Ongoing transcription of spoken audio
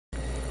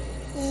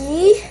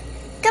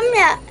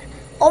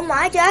我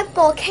買咗一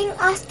個 King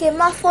Arts 嘅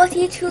Mark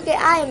 42嘅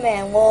Iron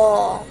Man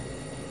喎。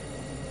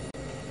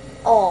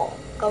哦，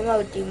咁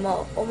又點啊？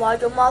我買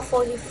咗 Mark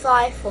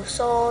 45 for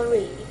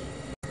sorry。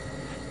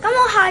咁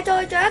我下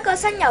載咗一個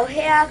新遊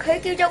戲啊，佢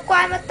叫做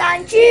怪物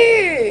彈珠。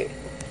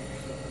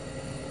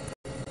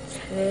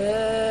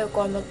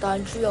怪物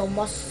彈珠有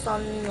乜新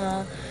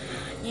啊？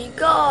而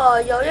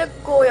家有一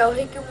個遊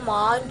戲叫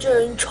萬丈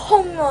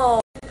衝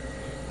啊。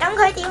咁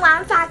佢點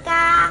玩法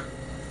㗎？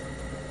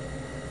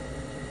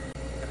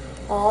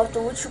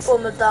就好似怪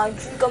物彈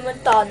珠咁樣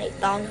彈嚟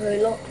彈去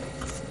咯。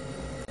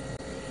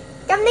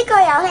咁呢個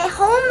遊戲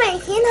好明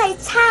顯係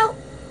抄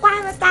怪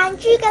物彈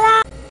珠㗎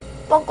啦。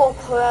不過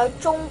佢係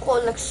中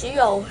國歷史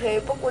遊戲，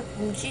不過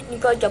唔知點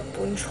解日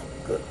本出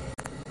嘅。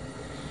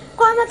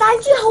怪物彈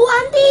珠好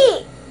玩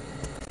啲，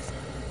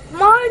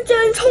萬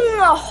丈衝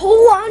啊好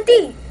玩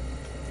啲，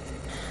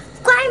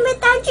怪物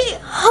彈珠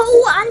好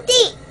玩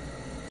啲，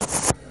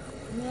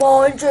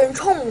萬丈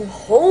衝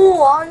好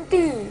玩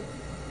啲。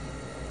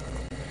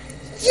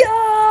呀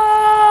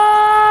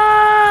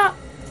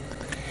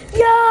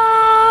呀！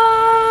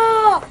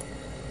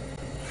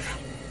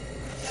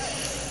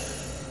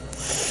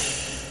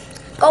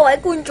各位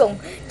觀眾，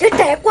一定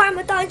係怪物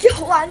彈珠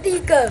好玩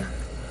啲㗎。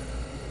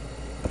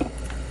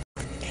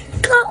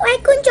各位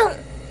觀眾，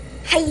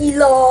係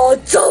咯，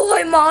就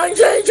係萬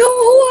丈衝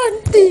好玩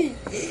啲，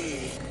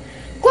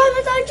怪物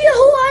彈珠好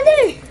玩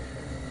啲，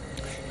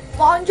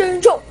萬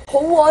丈衝好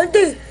玩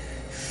啲，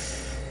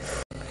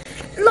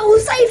路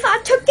西法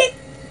出擊。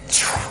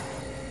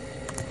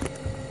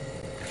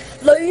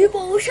呂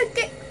布出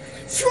擊，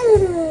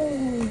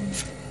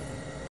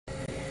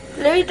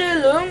你哋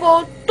兩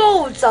個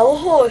都走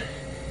開。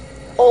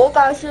我介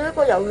紹一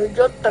個遊戲一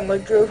定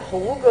係最好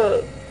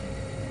嘅，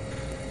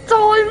就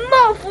係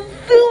Marvel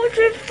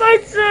Future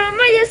Fighter，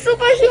乜嘢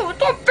superhero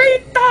都必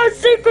打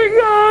死佢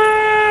呀！